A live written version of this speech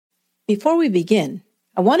Before we begin,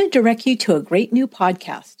 I want to direct you to a great new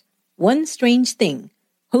podcast, One Strange Thing,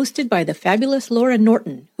 hosted by the fabulous Laura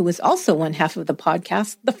Norton, who is also one half of the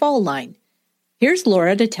podcast, The Fall Line. Here's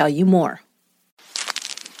Laura to tell you more.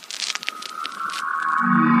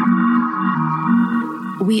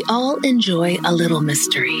 We all enjoy a little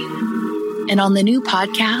mystery. And on the new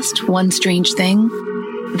podcast, One Strange Thing,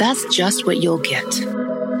 that's just what you'll get.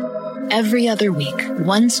 Every other week,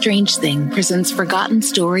 One Strange Thing presents forgotten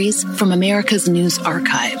stories from America's news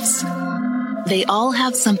archives. They all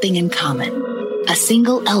have something in common, a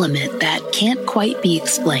single element that can't quite be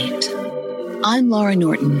explained. I'm Laura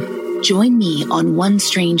Norton. Join me on One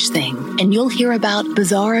Strange Thing, and you'll hear about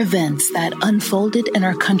bizarre events that unfolded in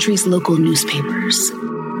our country's local newspapers,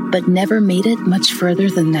 but never made it much further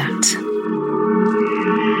than that.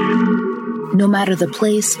 No matter the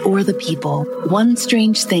place or the people, One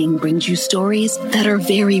Strange Thing brings you stories that are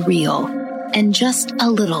very real and just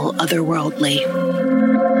a little otherworldly.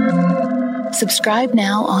 Subscribe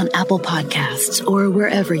now on Apple Podcasts or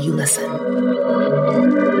wherever you listen.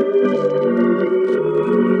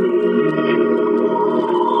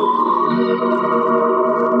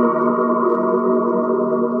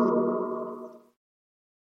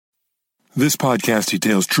 This podcast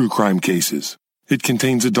details true crime cases. It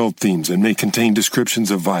contains adult themes and may contain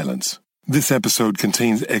descriptions of violence. This episode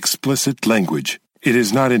contains explicit language. It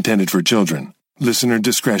is not intended for children. Listener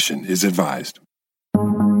discretion is advised.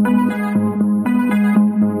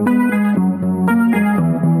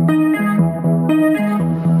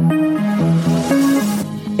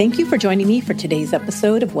 Thank you for joining me for today's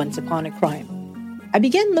episode of Once Upon a Crime. I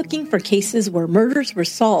began looking for cases where murders were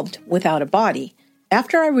solved without a body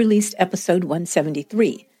after I released episode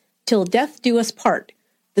 173, Till Death Do Us Part,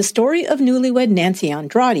 the story of newlywed Nancy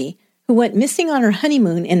Andrade, who went missing on her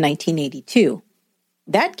honeymoon in 1982.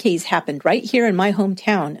 That case happened right here in my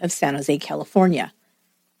hometown of San Jose, California.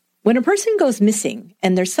 When a person goes missing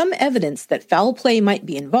and there's some evidence that foul play might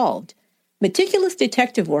be involved, meticulous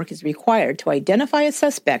detective work is required to identify a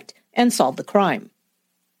suspect and solve the crime.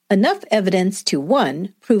 Enough evidence to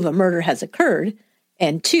 1, prove a murder has occurred,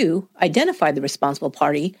 and 2, identify the responsible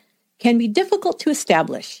party can be difficult to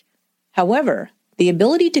establish. However, the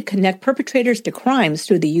ability to connect perpetrators to crimes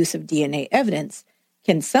through the use of DNA evidence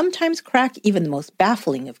can sometimes crack even the most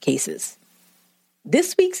baffling of cases.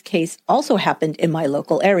 This week's case also happened in my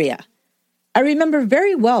local area. I remember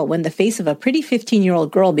very well when the face of a pretty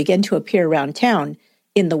 15-year-old girl began to appear around town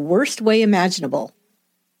in the worst way imaginable.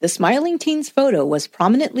 The smiling teen's photo was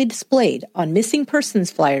prominently displayed on missing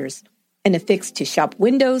persons flyers and affixed to shop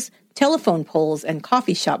windows, telephone poles, and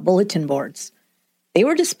coffee shop bulletin boards. They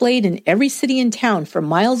were displayed in every city and town for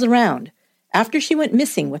miles around after she went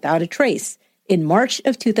missing without a trace in March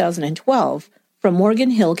of 2012 from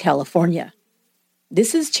Morgan Hill, California.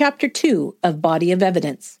 This is Chapter 2 of Body of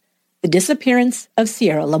Evidence, the disappearance of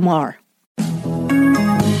Sierra LaMar.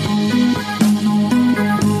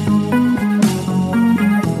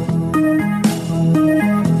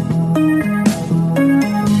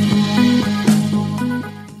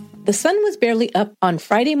 The sun was barely up on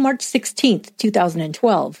Friday, March 16,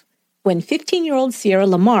 2012, when 15-year-old Sierra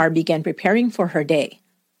LaMar began preparing for her day.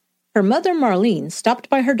 Her mother, Marlene, stopped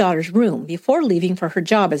by her daughter's room before leaving for her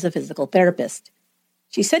job as a physical therapist.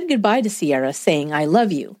 She said goodbye to Sierra, saying, "I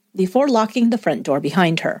love you," before locking the front door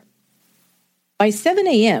behind her. By 7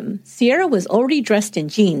 a.m., Sierra was already dressed in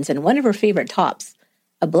jeans and one of her favorite tops,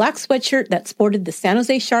 a black sweatshirt that sported the San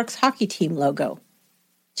Jose Sharks hockey team logo.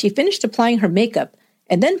 She finished applying her makeup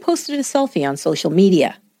and then posted a selfie on social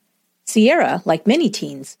media. Sierra, like many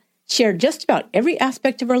teens, shared just about every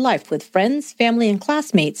aspect of her life with friends, family, and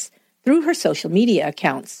classmates through her social media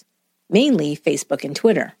accounts, mainly Facebook and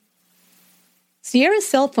Twitter. Sierra's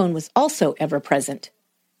cell phone was also ever present.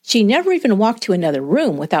 She never even walked to another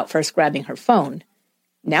room without first grabbing her phone.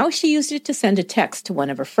 Now she used it to send a text to one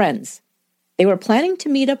of her friends. They were planning to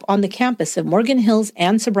meet up on the campus of Morgan Hill's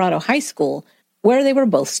Ann Sobrato High School, where they were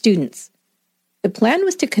both students. The plan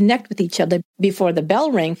was to connect with each other before the bell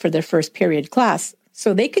rang for their first period class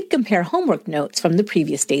so they could compare homework notes from the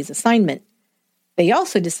previous day's assignment. They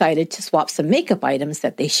also decided to swap some makeup items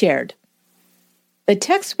that they shared. The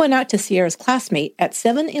text went out to Sierra's classmate at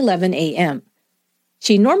 7:11 a.m.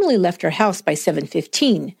 She normally left her house by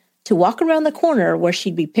 7:15 to walk around the corner where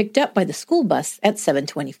she'd be picked up by the school bus at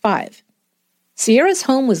 7:25. Sierra's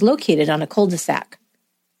home was located on a cul-de-sac.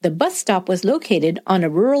 The bus stop was located on a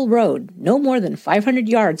rural road no more than 500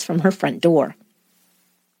 yards from her front door.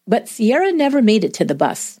 But Sierra never made it to the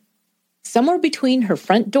bus. Somewhere between her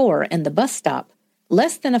front door and the bus stop,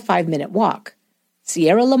 less than a 5-minute walk,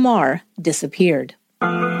 Sierra LaMar disappeared.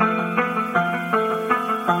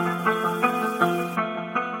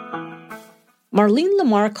 Marlene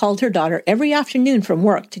LaMar called her daughter every afternoon from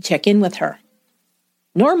work to check in with her.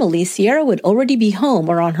 Normally, Sierra would already be home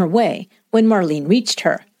or on her way when Marlene reached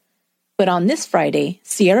her. But on this Friday,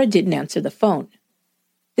 Sierra didn't answer the phone.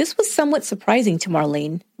 This was somewhat surprising to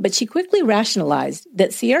Marlene, but she quickly rationalized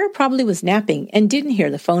that Sierra probably was napping and didn't hear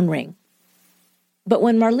the phone ring. But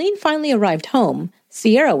when Marlene finally arrived home,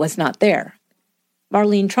 Sierra was not there.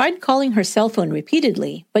 Marlene tried calling her cell phone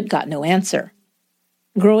repeatedly, but got no answer.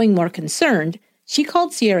 Growing more concerned, she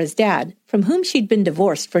called Sierra's dad, from whom she'd been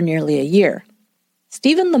divorced for nearly a year.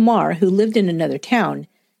 Stephen LaMar, who lived in another town,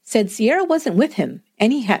 said Sierra wasn't with him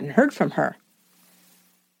and he hadn't heard from her.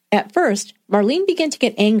 At first, Marlene began to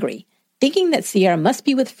get angry, thinking that Sierra must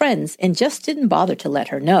be with friends and just didn't bother to let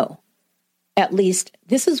her know. At least,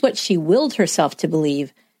 this is what she willed herself to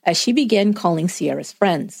believe as she began calling Sierra's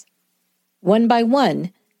friends. One by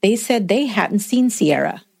one, they said they hadn't seen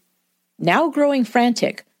Sierra. Now growing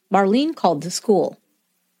frantic, Marlene called the school.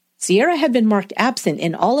 Sierra had been marked absent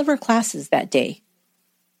in all of her classes that day.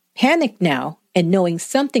 Panicked now, and knowing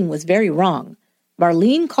something was very wrong,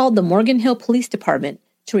 Marlene called the Morgan Hill Police Department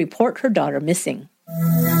to report her daughter missing.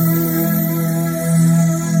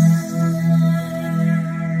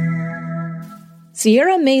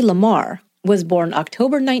 Sierra Mae LaMar was born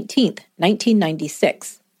October 19,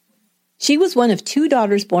 1996. She was one of two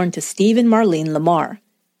daughters born to Steve and Marlene LaMar.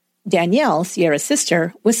 Danielle, Sierra's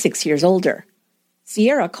sister, was 6 years older.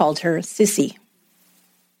 Sierra called her Sissy.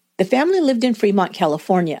 The family lived in Fremont,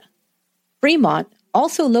 California. Fremont,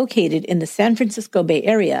 also located in the San Francisco Bay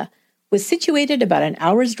Area, was situated about an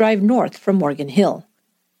hour's drive north from Morgan Hill.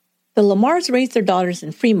 The LaMars raised their daughters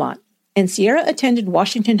in Fremont, and Sierra attended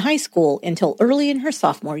Washington High School until early in her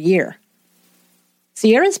sophomore year.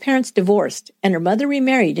 Sierra's parents divorced, and her mother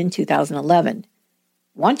remarried in 2011.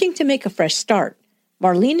 Wanting to make a fresh start,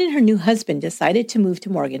 Marlene and her new husband decided to move to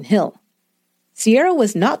Morgan Hill. Sierra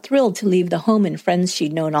was not thrilled to leave the home and friends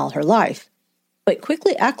she'd known all her life, but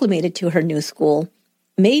quickly acclimated to her new school,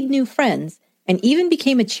 made new friends, and even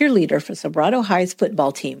became a cheerleader for Sobrato High's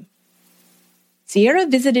football team. Sierra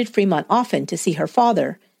visited Fremont often to see her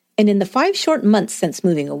father, and in the 5 short months since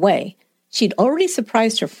moving away, she'd already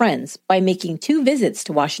surprised her friends by making 2 visits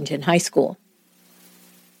to Washington High School.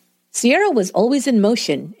 Sierra was always in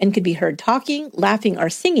motion and could be heard talking, laughing, or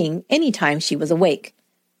singing anytime she was awake.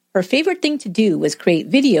 Her favorite thing to do was create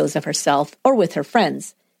videos of herself or with her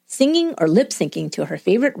friends, singing or lip-syncing to her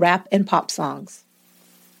favorite rap and pop songs.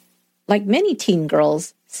 Like many teen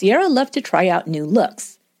girls, Sierra loved to try out new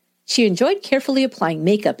looks. She enjoyed carefully applying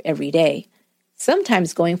makeup every day,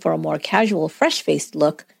 sometimes going for a more casual, fresh-faced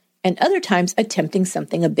look, and other times attempting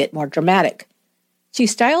something a bit more dramatic. She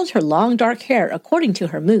styled her long dark hair according to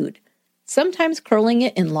her mood, sometimes curling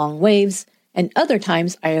it in long waves, and other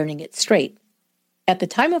times ironing it straight. At the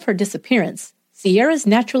time of her disappearance, Sierra's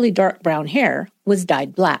naturally dark brown hair was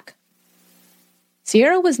dyed black.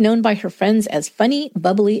 Sierra was known by her friends as funny,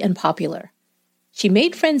 bubbly, and popular. She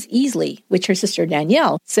made friends easily, which her sister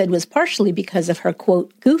Danielle said was partially because of her,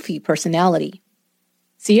 quote, goofy personality.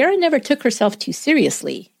 Sierra never took herself too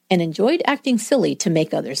seriously and enjoyed acting silly to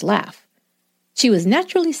make others laugh. She was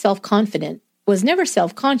naturally self-confident, was never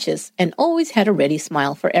self-conscious, and always had a ready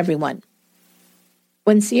smile for everyone.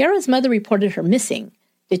 When Sierra's mother reported her missing,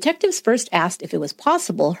 detectives first asked if it was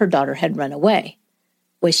possible her daughter had run away.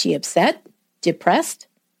 Was she upset? Depressed?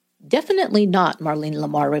 Definitely not, Marlene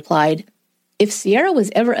LaMar replied. If Sierra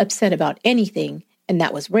was ever upset about anything, and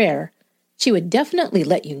that was rare, she would definitely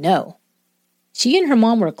let you know. She and her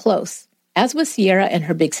mom were close, as was Sierra and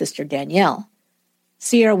her big sister Danielle.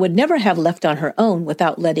 Sierra would never have left on her own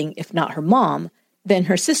without letting, if not her mom, then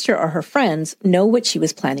her sister or her friends know what she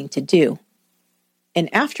was planning to do.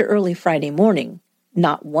 And after early Friday morning,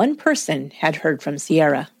 not one person had heard from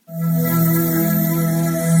Sierra.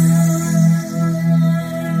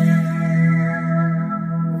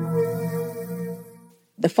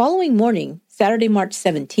 The following morning, Saturday, March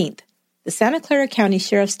 17th, the Santa Clara County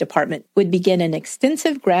Sheriff's Department would begin an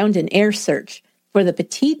extensive ground and air search for the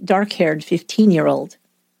petite, dark-haired 15-year-old.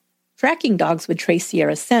 Tracking dogs would trace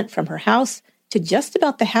Sierra's scent from her house to just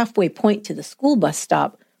about the halfway point to the school bus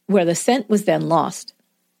stop, where the scent was then lost.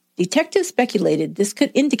 Detectives speculated this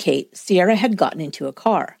could indicate Sierra had gotten into a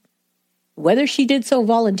car. Whether she did so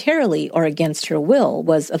voluntarily or against her will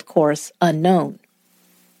was, of course, unknown.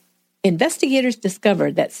 Investigators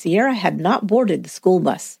discovered that Sierra had not boarded the school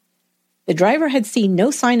bus. The driver had seen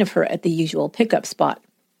no sign of her at the usual pickup spot.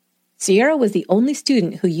 Sierra was the only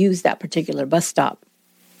student who used that particular bus stop.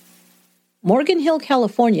 Morgan Hill,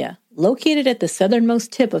 California, located at the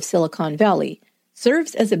southernmost tip of Silicon Valley,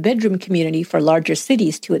 serves as a bedroom community for larger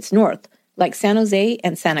cities to its north, like San Jose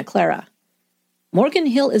and Santa Clara. Morgan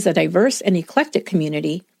Hill is a diverse and eclectic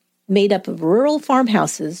community made up of rural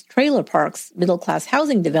farmhouses, trailer parks, middle-class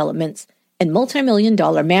housing developments, and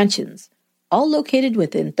multi-million-dollar mansions, all located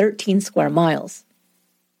within 13 square miles.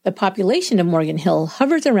 The population of Morgan Hill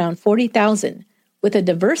hovers around 40,000, with a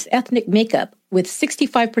diverse ethnic makeup, with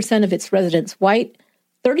 65% of its residents white,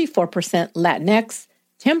 34% Latinx,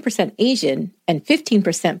 10% Asian, and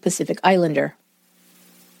 15% Pacific Islander.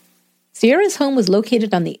 Sierra's home was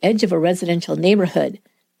located on the edge of a residential neighborhood,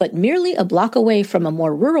 but merely a block away from a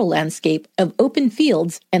more rural landscape of open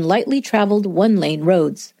fields and lightly traveled one-lane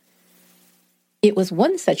roads. It was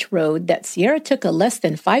one such road that Sierra took a less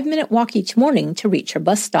than 5-minute walk each morning to reach her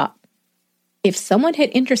bus stop. If someone had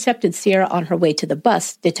intercepted Sierra on her way to the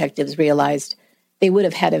bus, detectives realized, they would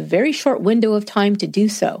have had a very short window of time to do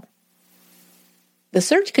so. The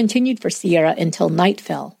search continued for Sierra until night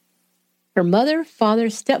fell. Her mother, father,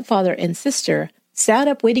 stepfather, and sister sat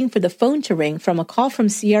up waiting for the phone to ring from a call from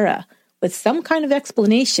Sierra with some kind of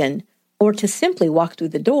explanation, or to simply walk through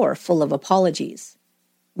the door full of apologies.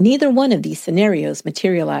 Neither one of these scenarios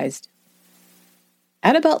materialized.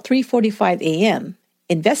 At about 3:45 a.m.,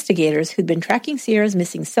 investigators who'd been tracking Sierra's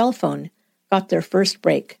missing cell phone got their first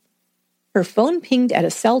break. Her phone pinged at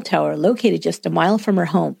a cell tower located just a mile from her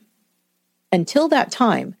home. Until that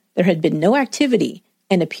time, there had been no activity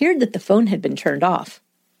and appeared that the phone had been turned off.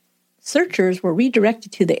 Searchers were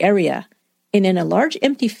redirected to the area, and in a large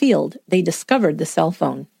empty field, they discovered the cell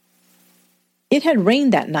phone. It had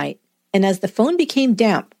rained that night, and as the phone became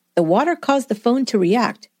damp, the water caused the phone to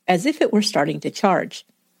react as if it were starting to charge.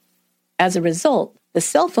 As a result, the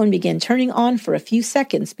cell phone began turning on for a few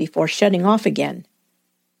seconds before shutting off again.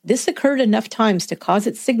 This occurred enough times to cause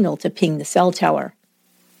its signal to ping the cell tower.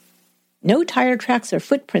 No tire tracks or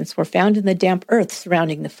footprints were found in the damp earth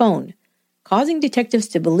surrounding the phone, causing detectives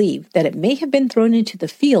to believe that it may have been thrown into the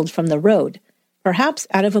field from the road, perhaps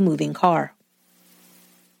out of a moving car.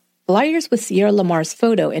 Flyers with Sierra LaMar's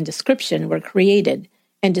photo and description were created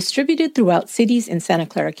and distributed throughout cities in Santa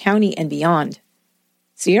Clara County and beyond.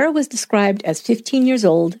 Sierra was described as 15 years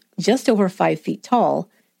old, just over 5 feet tall,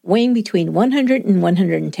 weighing between 100 and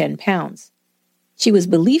 110 pounds. She was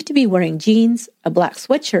believed to be wearing jeans, a black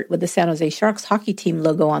sweatshirt with the San Jose Sharks hockey team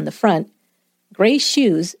logo on the front, gray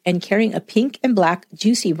shoes, and carrying a pink and black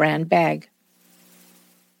Juicy brand bag.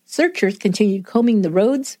 Searchers continued combing the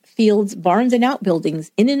roads, fields, barns, and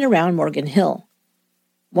outbuildings in and around Morgan Hill.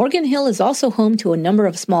 Morgan Hill is also home to a number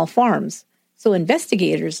of small farms, so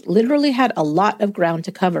investigators literally had a lot of ground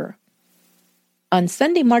to cover. On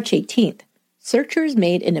Sunday, March 18th, searchers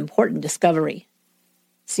made an important discovery.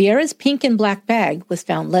 Sierra's pink and black bag was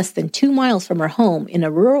found less than 2 miles from her home in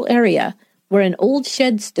a rural area where an old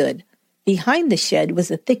shed stood. Behind the shed was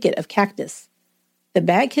a thicket of cactus. The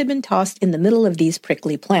bag had been tossed in the middle of these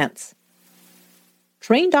prickly plants.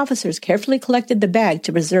 Trained officers carefully collected the bag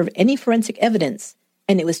to preserve any forensic evidence,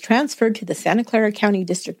 and it was transferred to the Santa Clara County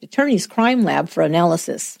District Attorney's crime lab for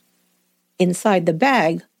analysis. Inside the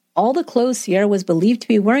bag, all the clothes Sierra was believed to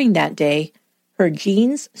be wearing that day, her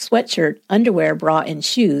jeans, sweatshirt, underwear, bra, and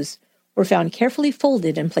shoes, were found carefully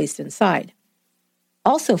folded and placed inside.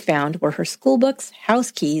 Also found were her school books, house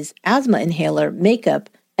keys, asthma inhaler, makeup,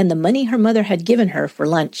 and the money her mother had given her for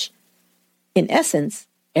lunch. In essence,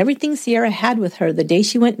 everything Sierra had with her the day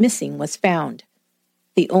she went missing was found.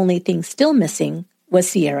 The only thing still missing was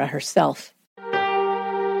Sierra herself.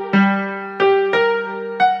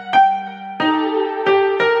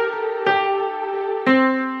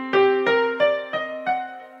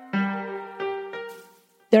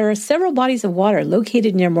 There are several bodies of water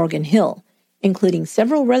located near Morgan Hill, including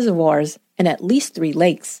several reservoirs and at least 3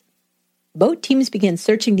 lakes. Boat teams began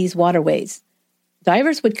searching these waterways.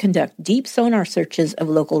 Divers would conduct deep sonar searches of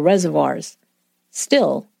local reservoirs.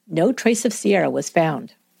 Still, no trace of Sierra was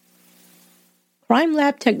found. Crime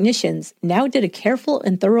lab technicians now did a careful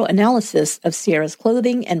and thorough analysis of Sierra's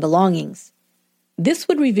clothing and belongings. This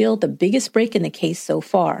would reveal the biggest break in the case so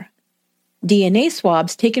far. DNA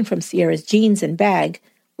swabs taken from Sierra's jeans and bag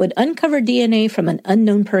would uncover DNA from an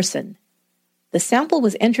unknown person. The sample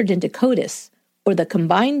was entered into CODIS, or the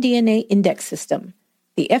Combined DNA Index System,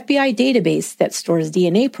 the FBI database that stores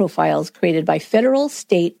DNA profiles created by federal,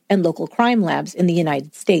 state, and local crime labs in the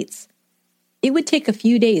United States. It would take a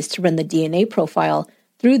few days to run the DNA profile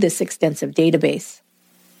through this extensive database.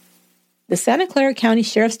 The Santa Clara County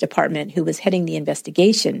Sheriff's Department, who was heading the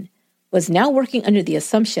investigation, was now working under the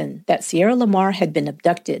assumption that Sierra LaMar had been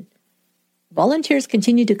abducted. Volunteers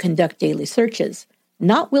continued to conduct daily searches,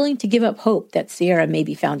 not willing to give up hope that Sierra may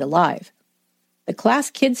be found alive. The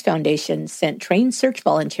Class Kids Foundation sent trained search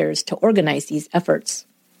volunteers to organize these efforts.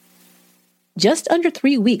 Just under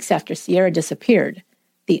 3 weeks after Sierra disappeared,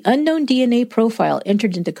 the unknown DNA profile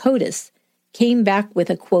entered into CODIS came back with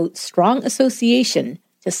a, quote, strong association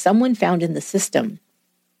to someone found in the system.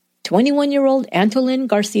 21-year-old Antolin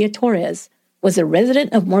Garcia Torres was a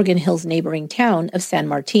resident of Morgan Hill's neighboring town of San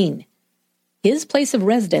Martin. His place of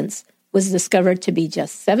residence was discovered to be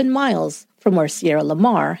just 7 miles from where Sierra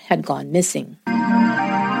LaMar had gone missing.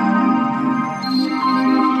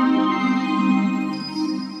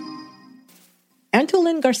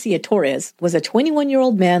 Antolin Garcia Torres was a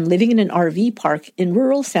 21-year-old man living in an RV park in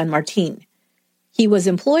rural San Martin. He was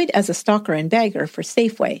employed as a stalker and bagger for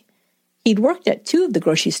Safeway. He'd worked at 2 of the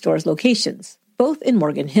grocery store's locations, both in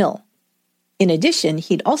Morgan Hill. In addition,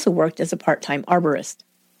 he'd also worked as a part-time arborist.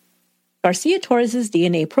 Garcia Torres'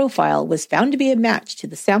 DNA profile was found to be a match to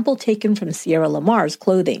the sample taken from Sierra LaMar's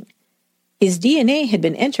clothing. His DNA had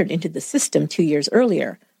been entered into the system 2 years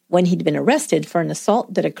earlier, when he'd been arrested for an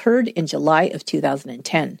assault that occurred in July of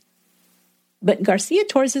 2010. But Garcia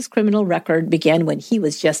Torres' criminal record began when he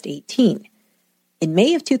was just 18. In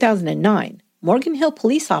May of 2009, Morgan Hill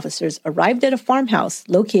police officers arrived at a farmhouse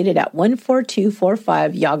located at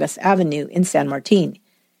 14245 Llagas Avenue in San Martin.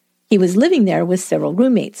 He was living there with several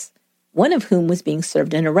roommates, one of whom was being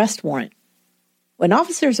served an arrest warrant. When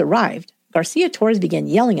officers arrived, Garcia Torres began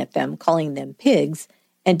yelling at them, calling them pigs,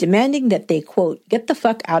 and demanding that they, quote, get the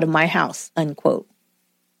fuck out of my house, unquote.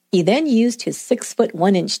 He then used his 6'1",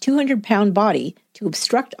 200-pound body to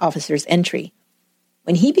obstruct officers' entry.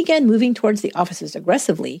 When he began moving towards the officers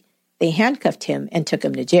aggressively, they handcuffed him and took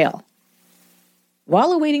him to jail.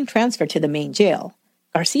 While awaiting transfer to the main jail,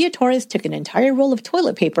 Garcia Torres took an entire roll of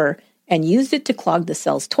toilet paper and used it to clog the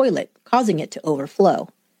cell's toilet, causing it to overflow.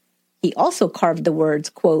 He also carved the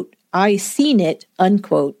words, quote, I seen it,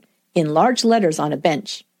 unquote, in large letters on a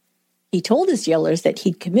bench. He told his jailers that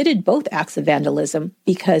he'd committed both acts of vandalism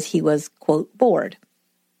because he was, quote, bored.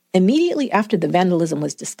 Immediately after the vandalism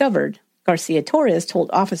was discovered, Garcia Torres told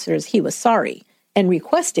officers he was sorry and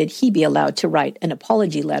requested he be allowed to write an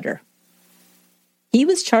apology letter. He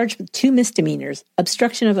was charged with 2 misdemeanors,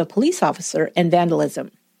 obstruction of a police officer and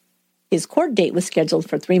vandalism. His court date was scheduled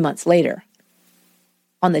for 3 months later.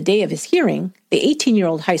 On the day of his hearing, the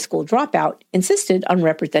 18-year-old high school dropout insisted on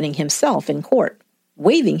representing himself in court,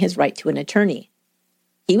 waiving his right to an attorney.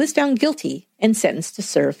 He was found guilty and sentenced to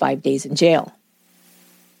serve 5 days in jail.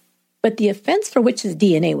 But the offense for which his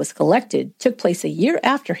DNA was collected took place a year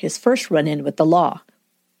after his first run-in with the law.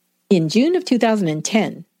 In June of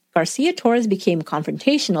 2010, Garcia Torres became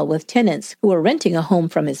confrontational with tenants who were renting a home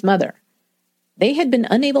from his mother. They had been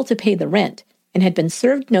unable to pay the rent and had been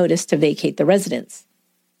served notice to vacate the residence.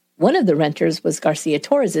 One of the renters was Garcia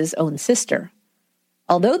Torres' own sister.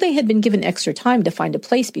 Although they had been given extra time to find a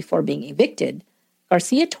place before being evicted,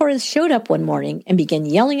 Garcia Torres showed up one morning and began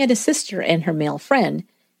yelling at his sister and her male friend,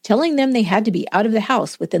 telling them they had to be out of the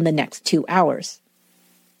house within the next 2 hours.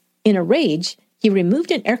 In a rage, he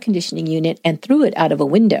removed an air conditioning unit and threw it out of a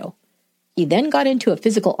window. He then got into a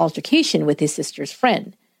physical altercation with his sister's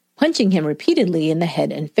friend, punching him repeatedly in the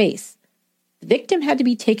head and face. The victim had to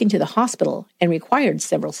be taken to the hospital and required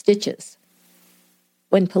several stitches.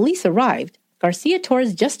 When police arrived, Garcia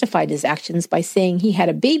Torres justified his actions by saying he had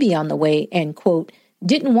a baby on the way and, quote,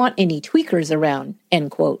 didn't want any tweakers around,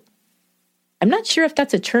 end quote. I'm not sure if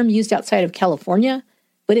that's a term used outside of California,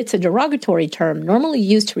 but it's a derogatory term normally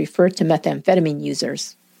used to refer to methamphetamine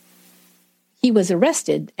users. He was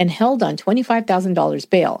arrested and held on $25,000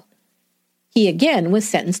 bail. He again was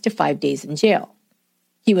sentenced to 5 days in jail.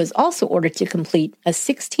 He was also ordered to complete a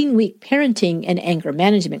 16-week parenting and anger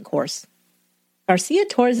management course. Garcia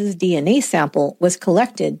Torres' DNA sample was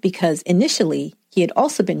collected because initially he had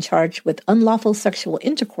also been charged with unlawful sexual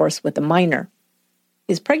intercourse with a minor.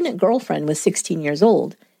 His pregnant girlfriend was 16 years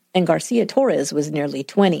old, and Garcia Torres was nearly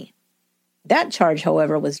 20. That charge,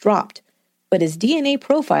 however, was dropped, but his DNA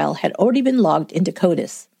profile had already been logged into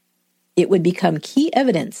CODIS. It would become key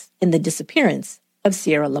evidence in the disappearance of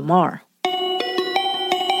Sierra LaMar.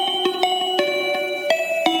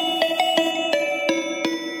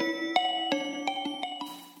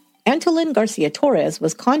 Antolin Garcia Torres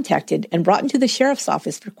was contacted and brought into the sheriff's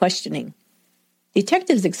office for questioning.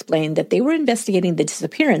 Detectives explained that they were investigating the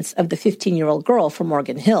disappearance of the 15-year-old girl from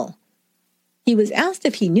Morgan Hill. He was asked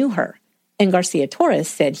if he knew her, and Garcia Torres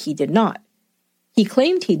said he did not. He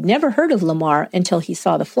claimed he'd never heard of LaMar until he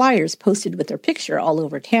saw the flyers posted with her picture all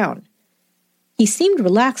over town. He seemed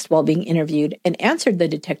relaxed while being interviewed and answered the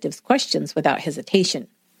detectives' questions without hesitation.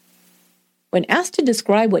 When asked to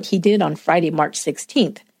describe what he did on Friday, March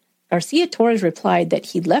 16th, Garcia Torres replied that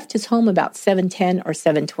he'd left his home about 7:10 or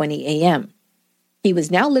 7:20 a.m. He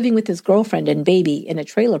was now living with his girlfriend and baby in a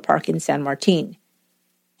trailer park in San Martin.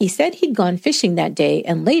 He said he'd gone fishing that day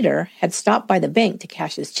and later had stopped by the bank to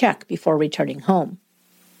cash his check before returning home.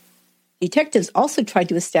 Detectives also tried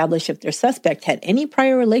to establish if their suspect had any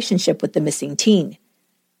prior relationship with the missing teen.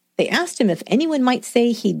 They asked him if anyone might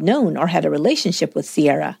say he'd known or had a relationship with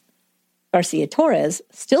Sierra. Garcia Torres,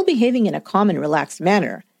 still behaving in a calm and relaxed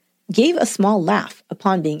manner, gave a small laugh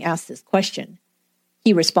upon being asked this question.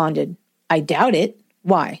 He responded, "I doubt it.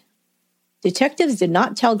 Why?" Detectives did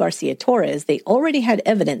not tell Garcia Torres they already had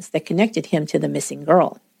evidence that connected him to the missing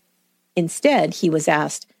girl. Instead, he was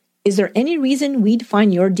asked, "Is there any reason we'd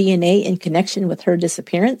find your DNA in connection with her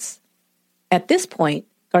disappearance?" At this point,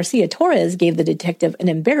 Garcia Torres gave the detective an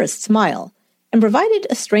embarrassed smile and provided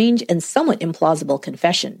a strange and somewhat implausible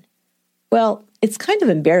confession. "Well, it's kind of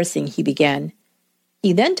embarrassing," he began.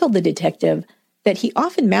 He then told the detective that he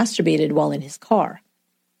often masturbated while in his car.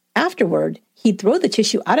 Afterward, he'd throw the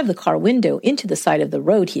tissue out of the car window into the side of the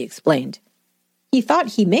road, he explained. He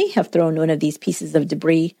thought he may have thrown one of these pieces of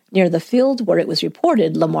debris near the field where it was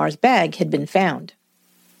reported LaMar's bag had been found.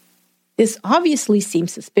 This obviously seemed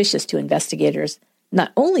suspicious to investigators,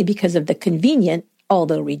 not only because of the convenient,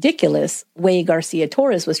 although ridiculous, way Garcia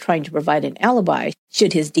Torres was trying to provide an alibi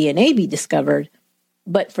should his DNA be discovered,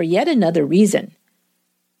 but for yet another reason.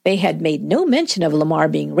 They had made no mention of LaMar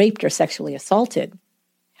being raped or sexually assaulted.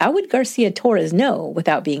 How would Garcia Torres know,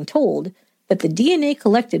 without being told, that the DNA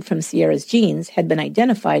collected from Sierra's jeans had been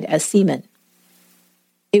identified as semen?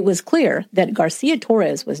 It was clear that Garcia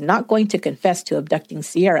Torres was not going to confess to abducting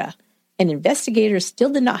Sierra, and investigators still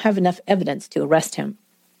did not have enough evidence to arrest him.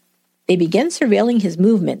 They began surveilling his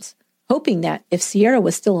movements, hoping that if Sierra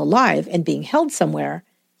was still alive and being held somewhere,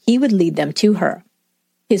 he would lead them to her.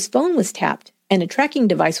 His phone was tapped, and a tracking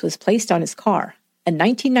device was placed on his car, a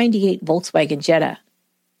 1998 Volkswagen Jetta.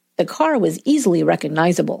 The car was easily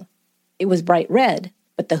recognizable. It was bright red,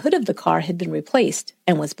 but the hood of the car had been replaced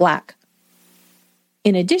and was black.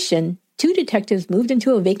 In addition, 2 detectives moved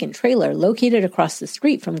into a vacant trailer located across the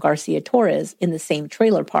street from Garcia Torres in the same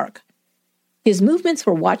trailer park. His movements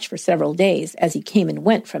were watched for several days as he came and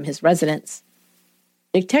went from his residence.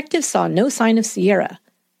 Detectives saw no sign of Sierra,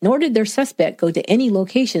 nor did their suspect go to any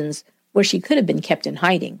locations where she could have been kept in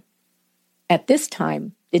hiding. At this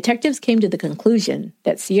time, detectives came to the conclusion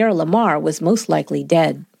that Sierra LaMar was most likely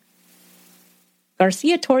dead.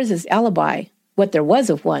 Garcia Torres' alibi, what there was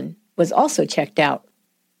of one, was also checked out.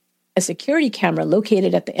 A security camera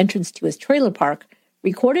located at the entrance to his trailer park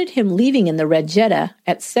recorded him leaving in the red Jetta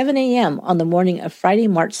at 7 a.m. on the morning of Friday,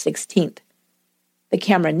 March 16th. The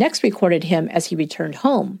camera next recorded him as he returned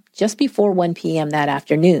home just before 1 p.m. that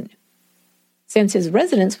afternoon. Since his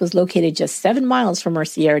residence was located just 7 miles from where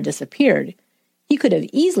Sierra disappeared, he could have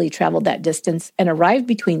easily traveled that distance and arrived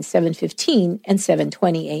between 7:15 and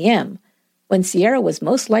 7:20 a.m., when Sierra was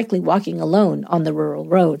most likely walking alone on the rural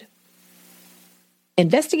road.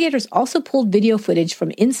 Investigators also pulled video footage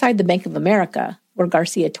from inside the Bank of America, where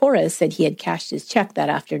Garcia Torres said he had cashed his check that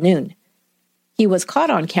afternoon. He was caught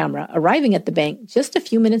on camera arriving at the bank just a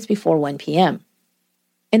few minutes before 1 p.m.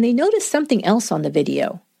 And they noticed something else on the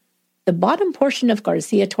video. The bottom portion of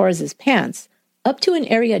Garcia Torres' pants, up to an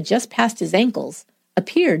area just past his ankles,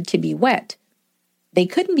 appeared to be wet. They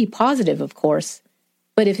couldn't be positive, of course,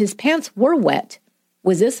 but if his pants were wet,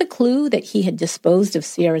 was this a clue that he had disposed of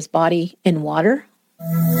Sierra's body in water?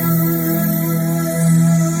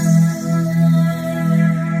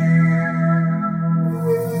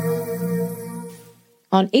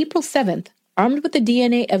 On April 7th, armed with the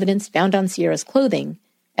DNA evidence found on Sierra's clothing,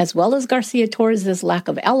 as well as Garcia Torres' lack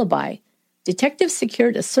of alibi, detectives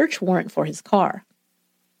secured a search warrant for his car.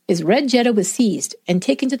 His red Jetta was seized and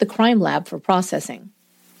taken to the crime lab for processing.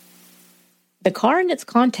 The car and its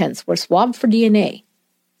contents were swabbed for DNA.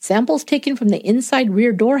 Samples taken from the inside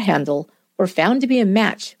rear door handle were found to be a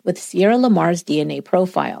match with Sierra LaMar's DNA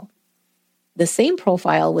profile. The same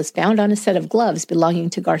profile was found on a set of gloves belonging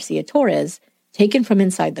to Garcia Torres, taken from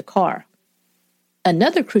inside the car.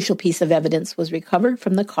 Another crucial piece of evidence was recovered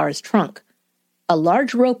from the car's trunk. A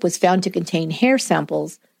large rope was found to contain hair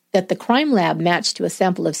samples that the crime lab matched to a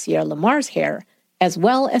sample of Sierra LaMar's hair, as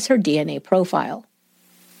well as her DNA profile.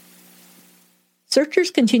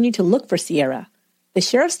 Searchers continued to look for Sierra. The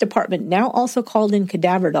sheriff's department now also called in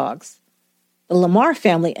cadaver dogs. The LaMar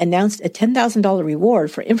family announced a $10,000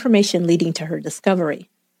 reward for information leading to her discovery.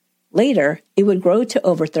 Later, it would grow to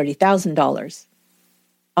over $30,000.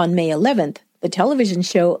 On May 11th, the television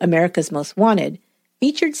show America's Most Wanted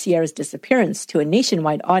featured Sierra's disappearance to a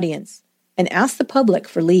nationwide audience and asked the public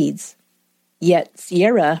for leads. Yet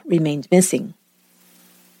Sierra remained missing.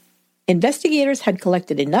 Investigators had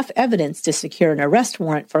collected enough evidence to secure an arrest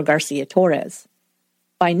warrant for Garcia Torres.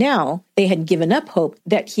 By now, they had given up hope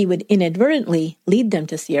that he would inadvertently lead them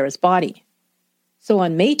to Sierra's body. So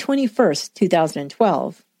on May 21,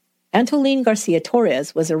 2012, Antolin Garcia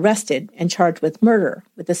Torres was arrested and charged with murder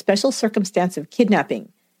with a special circumstance of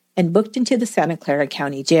kidnapping and booked into the Santa Clara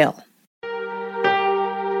County Jail.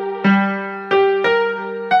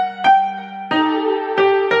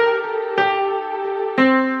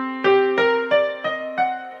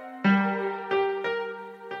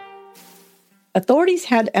 Authorities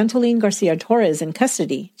had Antolin Garcia Torres in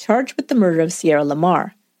custody, charged with the murder of Sierra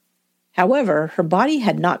LaMar. However, her body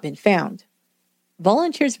had not been found.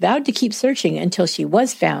 Volunteers vowed to keep searching until she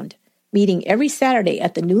was found, meeting every Saturday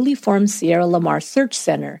at the newly formed Sierra LaMar Search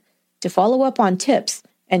Center to follow up on tips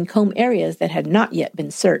and comb areas that had not yet been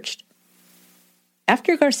searched.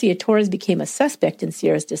 After Garcia Torres became a suspect in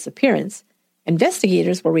Sierra's disappearance,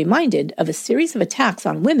 investigators were reminded of a series of attacks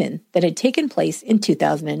on women that had taken place in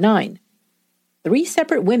 2009. 3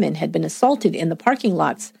 separate women had been assaulted in the parking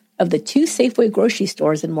lots of the 2 Safeway grocery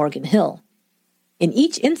stores in Morgan Hill. In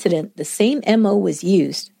each incident, the same MO was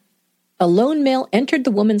used. A lone male entered the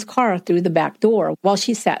woman's car through the back door while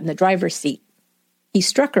she sat in the driver's seat. He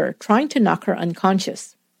struck her, trying to knock her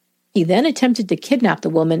unconscious. He then attempted to kidnap the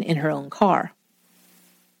woman in her own car.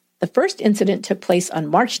 The first incident took place on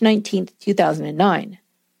March 19, 2009.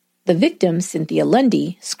 The victim, Cynthia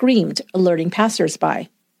Lundy, screamed, alerting passersby.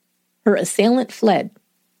 Her assailant fled.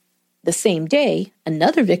 The same day,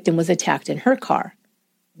 another victim was attacked in her car.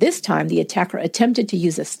 This time, the attacker attempted to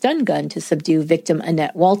use a stun gun to subdue victim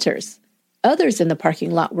Annette Walters. Others in the parking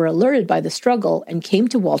lot were alerted by the struggle and came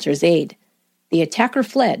to Walters' aid. The attacker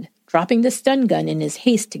fled, dropping the stun gun in his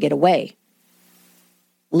haste to get away.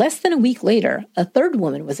 Less than a week later, a third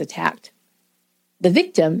woman was attacked. The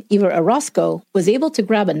victim, Eva Orozco, was able to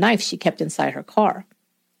grab a knife she kept inside her car.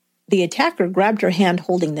 The attacker grabbed her hand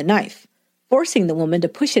holding the knife, forcing the woman to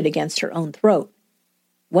push it against her own throat.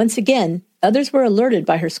 Once again, others were alerted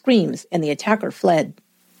by her screams, and the attacker fled.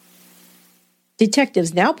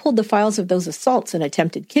 Detectives now pulled the files of those assaults and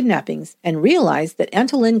attempted kidnappings and realized that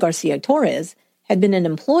Antolin Garcia Torres had been an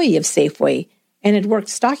employee of Safeway and had worked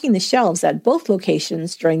stocking the shelves at both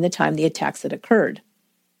locations during the time the attacks had occurred.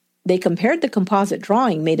 They compared the composite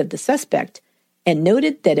drawing made of the suspect and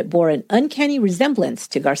noted that it bore an uncanny resemblance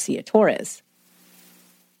to Garcia Torres.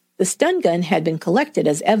 The stun gun had been collected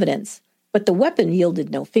as evidence, but the weapon yielded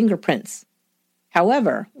no fingerprints.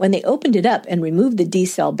 However, when they opened it up and removed the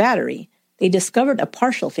D-cell battery, they discovered a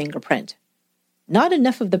partial fingerprint. Not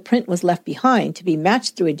enough of the print was left behind to be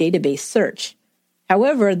matched through a database search.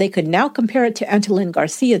 However, they could now compare it to Antolin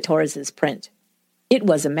Garcia Torres' print. It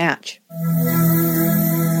was a match.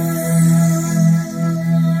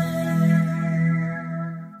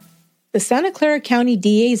 The Santa Clara County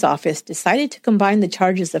DA's office decided to combine the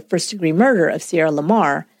charges of first-degree murder of Sierra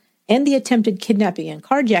LaMar and the attempted kidnapping and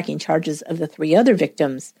carjacking charges of the 3 other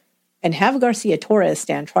victims, and have Garcia Torres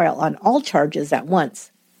stand trial on all charges at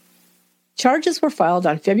once. Charges were filed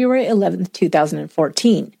on February 11,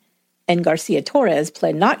 2014, and Garcia Torres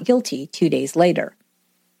pled not guilty 2 days later.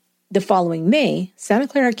 The following May, Santa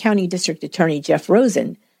Clara County District Attorney Jeff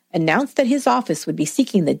Rosen announced that his office would be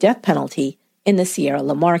seeking the death penalty in the Sierra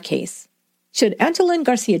LaMar case. Should Antolin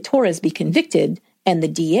Garcia Torres be convicted and the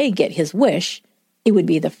DA get his wish, it would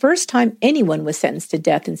be the first time anyone was sentenced to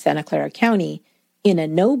death in Santa Clara County in a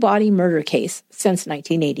no-body murder case since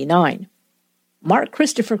 1989. Mark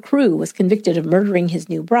Christopher Crew was convicted of murdering his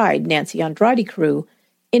new bride, Nancy Andrade Crew,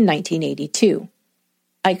 in 1982.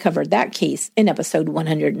 I covered that case in episode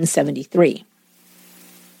 173.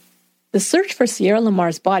 The search for Sierra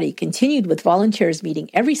LaMar's body continued with volunteers meeting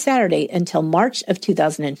every Saturday until March of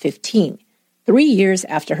 2015, 3 years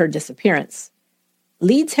after her disappearance.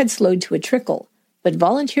 Leads had slowed to a trickle, but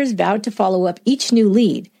volunteers vowed to follow up each new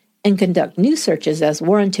lead and conduct new searches as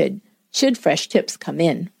warranted, should fresh tips come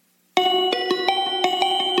in.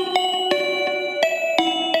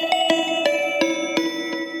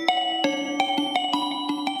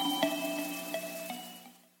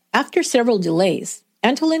 After several delays,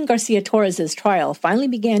 Antolin Garcia Torres' trial finally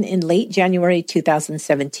began in late January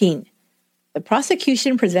 2017. The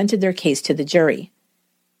prosecution presented their case to the jury.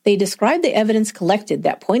 They described the evidence collected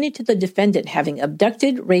that pointed to the defendant having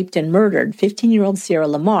abducted, raped, and murdered 15-year-old Sierra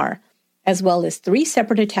LaMar, as well as 3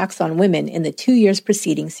 separate attacks on women in the 2 years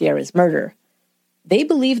preceding Sierra's murder. They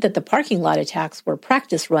believed that the parking lot attacks were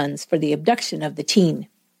practice runs for the abduction of the teen.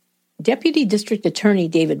 Deputy District Attorney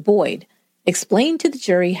David Boyd explained to the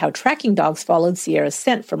jury how tracking dogs followed Sierra's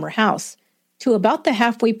scent from her house to about the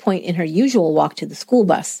halfway point in her usual walk to the school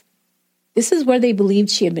bus. This is where they believed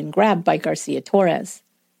she had been grabbed by Garcia Torres.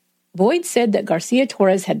 Boyd said that Garcia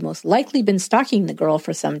Torres had most likely been stalking the girl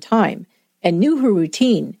for some time and knew her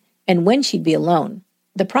routine and when she'd be alone.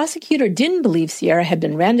 The prosecutor didn't believe Sierra had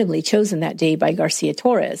been randomly chosen that day by Garcia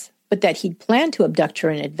Torres, but that he'd planned to abduct her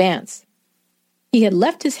in advance. He had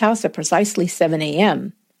left his house at precisely 7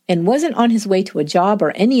 a.m. and wasn't on his way to a job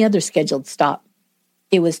or any other scheduled stop.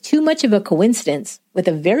 It was too much of a coincidence, with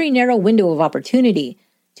a very narrow window of opportunity,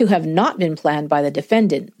 to have not been planned by the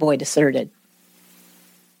defendant, Boyd asserted.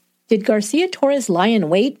 Did Garcia Torres lie in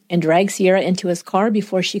wait and drag Sierra into his car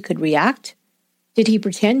before she could react? Did he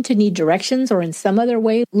pretend to need directions or in some other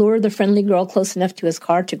way lure the friendly girl close enough to his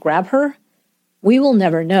car to grab her? We will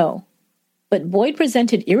never know. But Boyd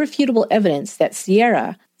presented irrefutable evidence that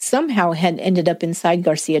Sierra somehow had ended up inside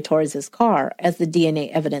Garcia Torres' car, as the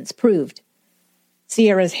DNA evidence proved.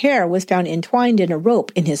 Sierra's hair was found entwined in a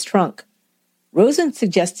rope in his trunk. Rosen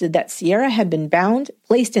suggested that Sierra had been bound,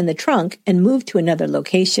 placed in the trunk, and moved to another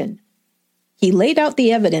location. He laid out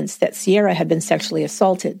the evidence that Sierra had been sexually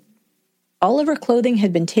assaulted. All of her clothing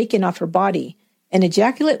had been taken off her body, and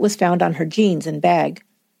ejaculate was found on her jeans and bag.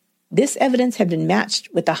 This evidence had been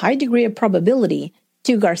matched with a high degree of probability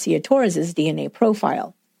to Garcia Torres' DNA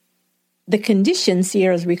profile. The condition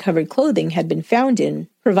Sierra's recovered clothing had been found in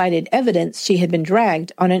provided evidence she had been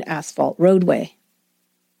dragged on an asphalt roadway.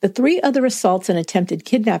 The 3 other assaults and attempted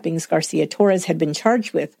kidnappings Garcia Torres had been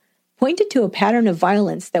charged with pointed to a pattern of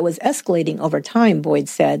violence that was escalating over time, Boyd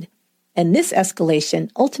said, and this escalation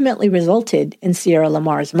ultimately resulted in Sierra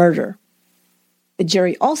LaMar's murder. The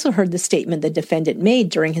jury also heard the statement the defendant made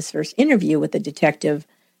during his first interview with the detective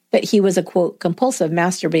that he was a, quote, compulsive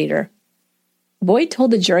masturbator. Boyd told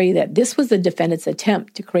the jury that this was the defendant's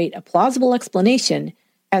attempt to create a plausible explanation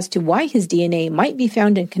as to why his DNA might be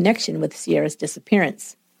found in connection with Sierra's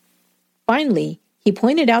disappearance. Finally, he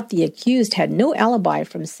pointed out the accused had no alibi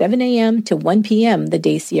from 7 a.m. to 1 p.m. the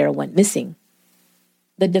day Sierra went missing.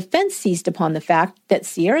 The defense seized upon the fact that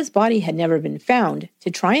Sierra's body had never been found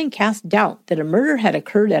to try and cast doubt that a murder had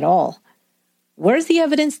occurred at all. Where's the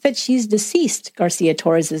evidence that she's deceased? Garcia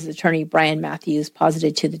Torres' attorney Brian Matthews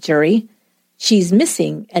posited to the jury. She's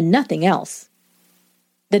missing and nothing else.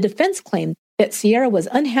 The defense claimed that Sierra was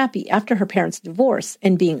unhappy after her parents' divorce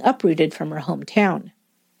and being uprooted from her hometown.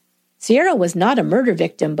 Sierra was not a murder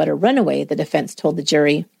victim but a runaway, the defense told the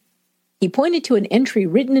jury. He pointed to an entry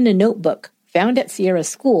written in a notebook found at Sierra's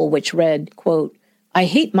school which read, quote, "I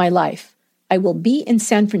hate my life. I will be in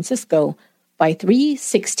San Francisco by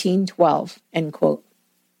 3/16/12, end quote.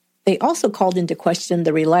 They also called into question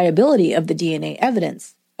the reliability of the DNA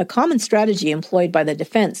evidence, a common strategy employed by the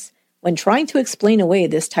defense when trying to explain away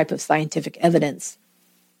this type of scientific evidence.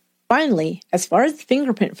 Finally, as far as the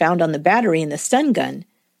fingerprint found on the battery in the stun gun,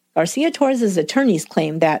 Garcia Torres' attorneys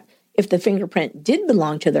claimed that if the fingerprint did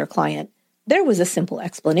belong to their client, there was a simple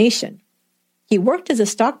explanation. He worked as a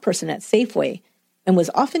stock person at Safeway and was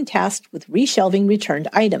often tasked with reshelving returned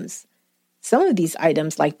items. Some of these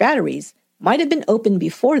items, like batteries, might have been opened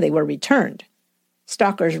before they were returned.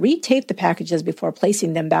 Stockers retaped the packages before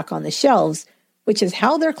placing them back on the shelves, which is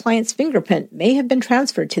how their client's fingerprint may have been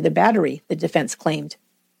transferred to the battery, the defense claimed.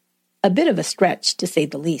 A bit of a stretch, to say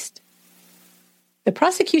the least. The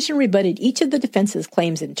prosecution rebutted each of the defense's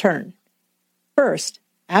claims in turn. First,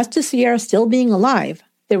 as to Sierra still being alive,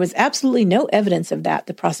 there was absolutely no evidence of that,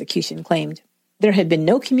 the prosecution claimed. There had been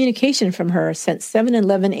no communication from her since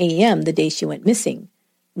 7:11 a.m. the day she went missing.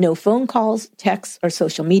 No phone calls, texts, or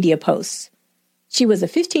social media posts. She was a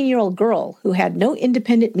 15-year-old girl who had no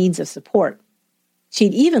independent means of support.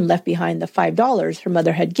 She'd even left behind the $5 her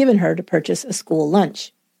mother had given her to purchase a school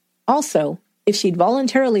lunch. Also, if she'd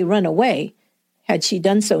voluntarily run away, had she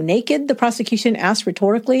done so naked, the prosecution asked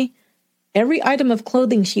rhetorically? Every item of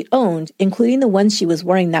clothing she owned, including the ones she was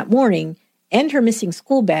wearing that morning, and her missing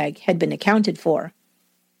school bag, had been accounted for.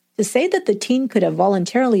 To say that the teen could have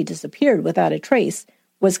voluntarily disappeared without a trace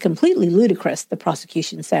was completely ludicrous, the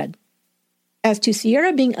prosecution said. As to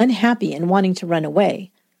Sierra being unhappy and wanting to run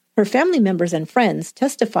away, her family members and friends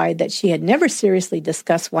testified that she had never seriously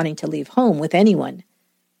discussed wanting to leave home with anyone.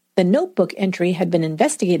 The notebook entry had been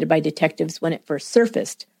investigated by detectives when it first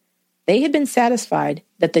surfaced. They had been satisfied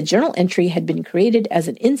that the journal entry had been created as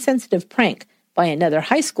an insensitive prank by another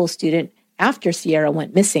high school student after Sierra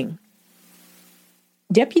went missing.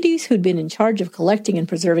 Deputies who'd been in charge of collecting and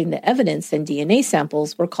preserving the evidence and DNA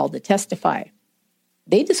samples were called to testify.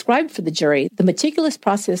 They described for the jury the meticulous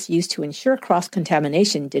process used to ensure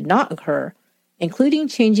cross-contamination did not occur, including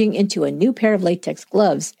changing into a new pair of latex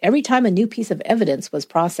gloves every time a new piece of evidence was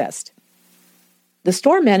processed. The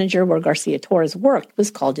store manager where Garcia Torres worked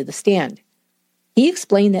was called to the stand. He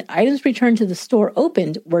explained that items returned to the store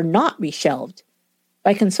opened were not reshelved.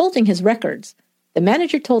 By consulting his records, the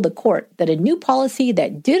manager told the court that a new policy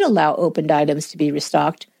that did allow opened items to be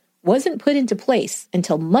restocked wasn't put into place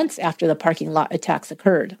until months after the parking lot attacks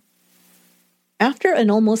occurred. After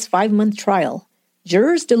an almost 5-month trial,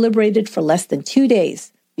 jurors deliberated for less than 2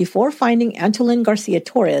 days before finding Antolin Garcia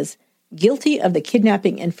Torres guilty of the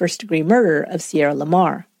kidnapping and first-degree murder of Sierra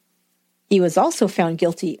LaMar. He was also found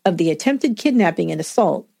guilty of the attempted kidnapping and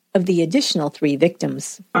assault of the additional 3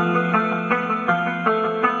 victims.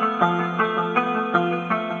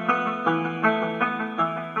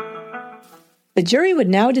 The jury would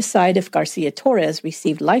now decide if Garcia Torres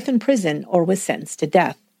received life in prison or was sentenced to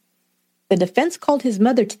death. The defense called his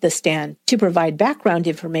mother to the stand to provide background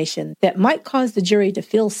information that might cause the jury to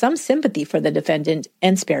feel some sympathy for the defendant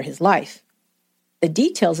and spare his life. The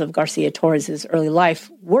details of Garcia Torres' early life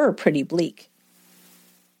were pretty bleak.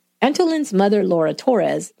 Antolin's mother, Laura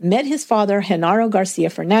Torres, met his father, Genaro Garcia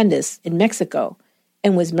Fernandez, in Mexico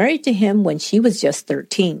and was married to him when she was just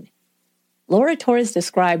 13. Laura Torres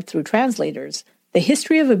described through translators the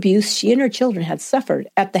history of abuse she and her children had suffered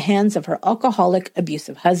at the hands of her alcoholic,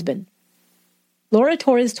 abusive husband. Laura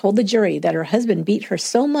Torres told the jury that her husband beat her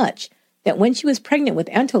so much that when she was pregnant with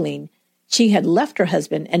Antolin, she had left her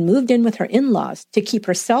husband and moved in with her in-laws to keep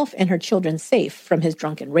herself and her children safe from his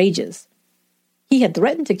drunken rages. He had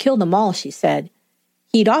threatened to kill them all, she said.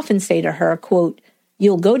 He'd often say to her, quote,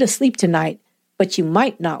 "You'll go to sleep tonight, but you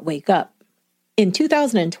might not wake up." In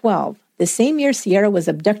 2012, the same year Sierra was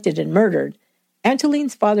abducted and murdered,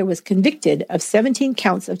 Antolin's father was convicted of 17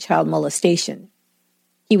 counts of child molestation.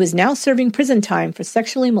 He was now serving prison time for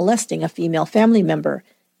sexually molesting a female family member,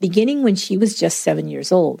 beginning when she was just 7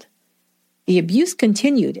 years old. The abuse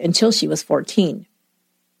continued until she was 14.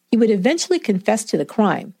 He would eventually confess to the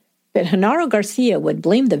crime, but Genaro Garcia would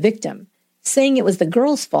blame the victim, saying it was the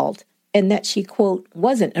girl's fault and that she, quote,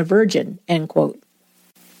 "wasn't a virgin," end quote.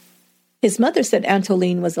 His mother said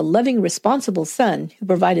Antolin was a loving, responsible son who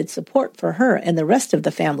provided support for her and the rest of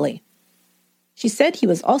the family. She said he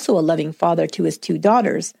was also a loving father to his 2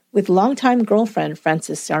 daughters with longtime girlfriend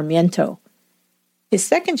Frances Sarmiento. His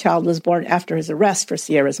second child was born after his arrest for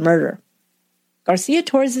Sierra's murder. Garcia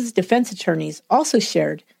Torres' defense attorneys also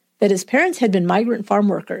shared that his parents had been migrant farm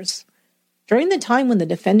workers. During the time when the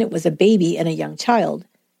defendant was a baby and a young child,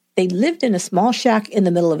 they lived in a small shack in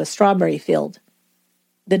the middle of a strawberry field.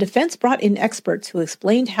 The defense brought in experts who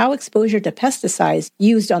explained how exposure to pesticides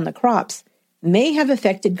used on the crops may have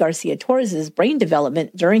affected Garcia Torres' brain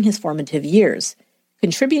development during his formative years,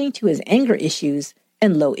 contributing to his anger issues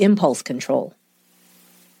and low impulse control.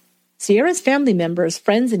 Sierra's family members,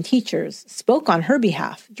 friends, and teachers spoke on her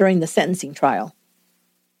behalf during the sentencing trial.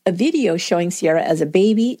 A video showing Sierra as a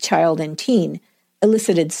baby, child, and teen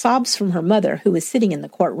elicited sobs from her mother, who was sitting in the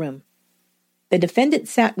courtroom. The defendant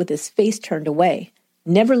sat with his face turned away,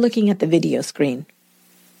 never looking at the video screen.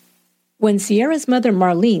 When Sierra's mother,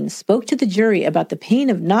 Marlene, spoke to the jury about the pain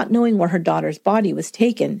of not knowing where her daughter's body was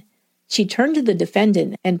taken, she turned to the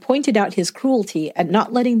defendant and pointed out his cruelty at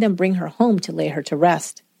not letting them bring her home to lay her to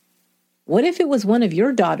rest. "What if it was one of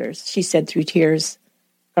your daughters?" she said through tears.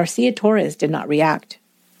 Garcia Torres did not react.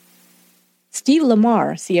 Steve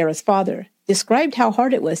LaMar, Sierra's father, described how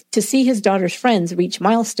hard it was to see his daughter's friends reach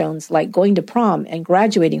milestones like going to prom and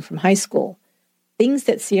graduating from high school, things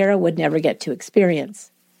that Sierra would never get to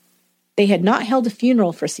experience. They had not held a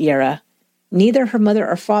funeral for Sierra. Neither her mother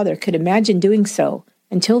or father could imagine doing so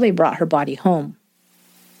until they brought her body home.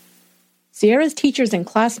 Sierra's teachers and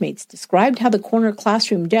classmates described how the corner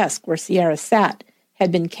classroom desk where Sierra sat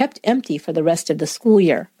had been kept empty for the rest of the school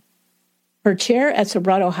year. Her chair at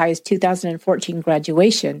Sobrato High's 2014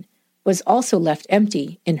 graduation was also left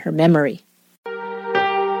empty in her memory.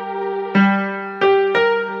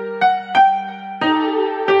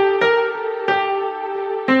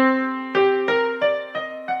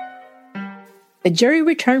 The jury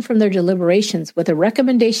returned from their deliberations with a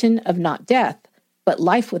recommendation of not death, but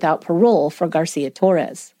life without parole for Garcia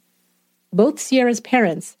Torres. Both Sierra's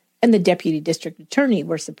parents and the deputy district attorney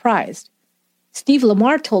were surprised. Steve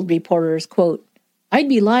LaMar told reporters, quote, "I'd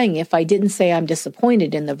be lying if I didn't say I'm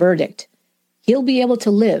disappointed in the verdict. He'll be able to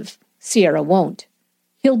live, Sierra won't.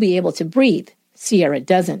 He'll be able to breathe, Sierra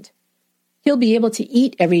doesn't. He'll be able to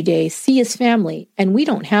eat every day, see his family, and we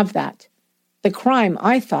don't have that. The crime,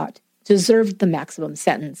 I thought, deserved the maximum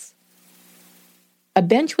sentence." A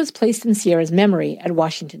bench was placed in Sierra's memory at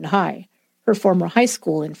Washington High, her former high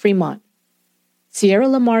school in Fremont. Sierra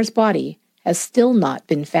LaMar's body has still not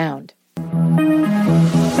been found.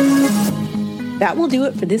 That will do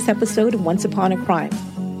it for this episode of Once Upon a Crime.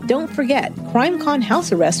 Don't forget, CrimeCon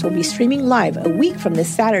House Arrest will be streaming live a week from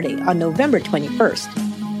this Saturday on November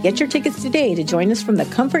 21st. Get your tickets today to join us from the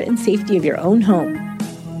comfort and safety of your own home.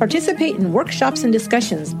 Participate in workshops and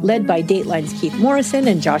discussions led by Dateline's Keith Morrison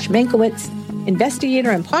and Josh Mankiewicz,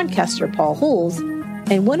 investigator and podcaster Paul Holes,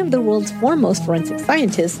 and one of the world's foremost forensic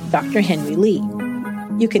scientists, Dr. Henry Lee.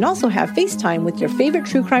 You can also have FaceTime with your favorite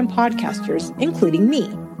true crime podcasters, including me.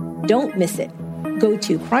 Don't miss it. Go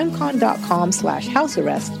to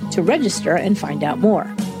crimecon.com/housearrest to register and find out more.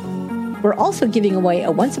 We're also giving away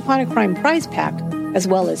a Once Upon a Crime prize pack, as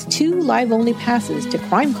well as 2 live-only passes to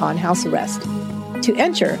CrimeCon House Arrest. To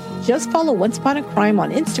enter, just follow Once Upon a Crime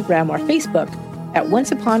on Instagram or Facebook at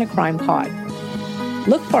Once Upon a Crime Pod.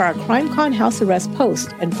 Look for our CrimeCon House Arrest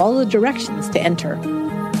post and follow the directions to enter.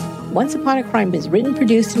 Once Upon a Crime is written,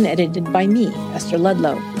 produced, and edited by me, Esther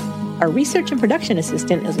Ludlow. Our research and production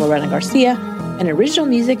assistant is Lorena Garcia, and original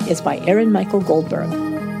music is by Aaron Michael Goldberg.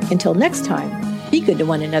 Until next time, be good to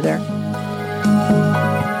one another.